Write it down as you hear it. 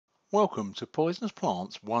Welcome to Poisonous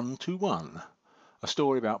Plants 1-1, a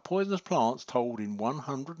story about poisonous plants told in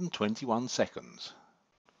 121 seconds.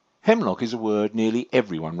 Hemlock is a word nearly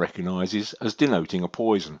everyone recognises as denoting a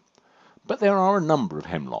poison, but there are a number of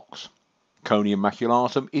hemlocks. Conium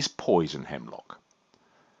maculatum is poison hemlock.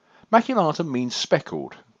 Maculatum means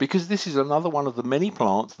speckled because this is another one of the many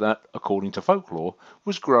plants that, according to folklore,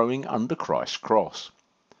 was growing under Christ's cross.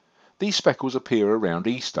 These speckles appear around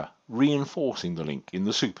Easter, reinforcing the link in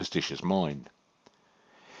the superstitious mind.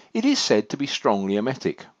 It is said to be strongly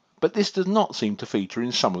emetic, but this does not seem to feature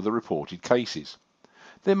in some of the reported cases.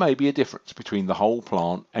 There may be a difference between the whole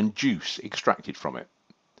plant and juice extracted from it.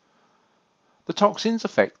 The toxins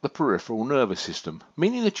affect the peripheral nervous system,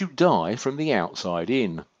 meaning that you die from the outside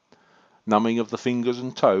in. Numbing of the fingers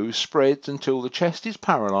and toes spreads until the chest is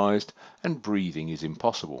paralysed and breathing is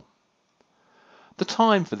impossible. The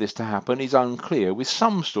time for this to happen is unclear, with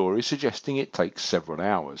some stories suggesting it takes several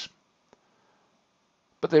hours.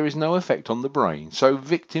 But there is no effect on the brain, so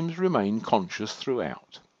victims remain conscious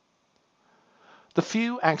throughout. The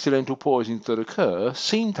few accidental poisons that occur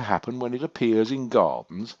seem to happen when it appears in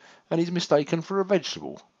gardens and is mistaken for a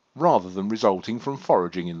vegetable, rather than resulting from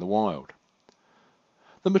foraging in the wild.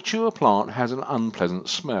 The mature plant has an unpleasant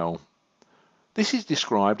smell. This is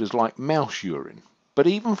described as like mouse urine. But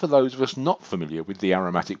even for those of us not familiar with the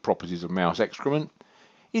aromatic properties of mouse excrement,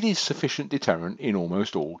 it is sufficient deterrent in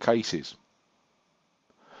almost all cases.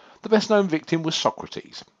 The best known victim was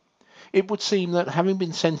Socrates. It would seem that, having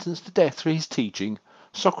been sentenced to death for his teaching,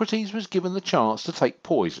 Socrates was given the chance to take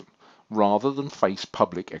poison rather than face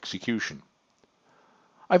public execution.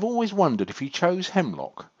 I've always wondered if he chose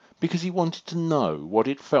hemlock because he wanted to know what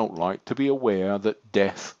it felt like to be aware that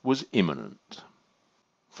death was imminent.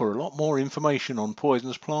 For a lot more information on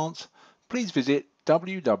poisonous plants, please visit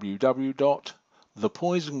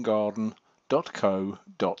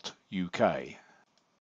www.thepoisongarden.co.uk.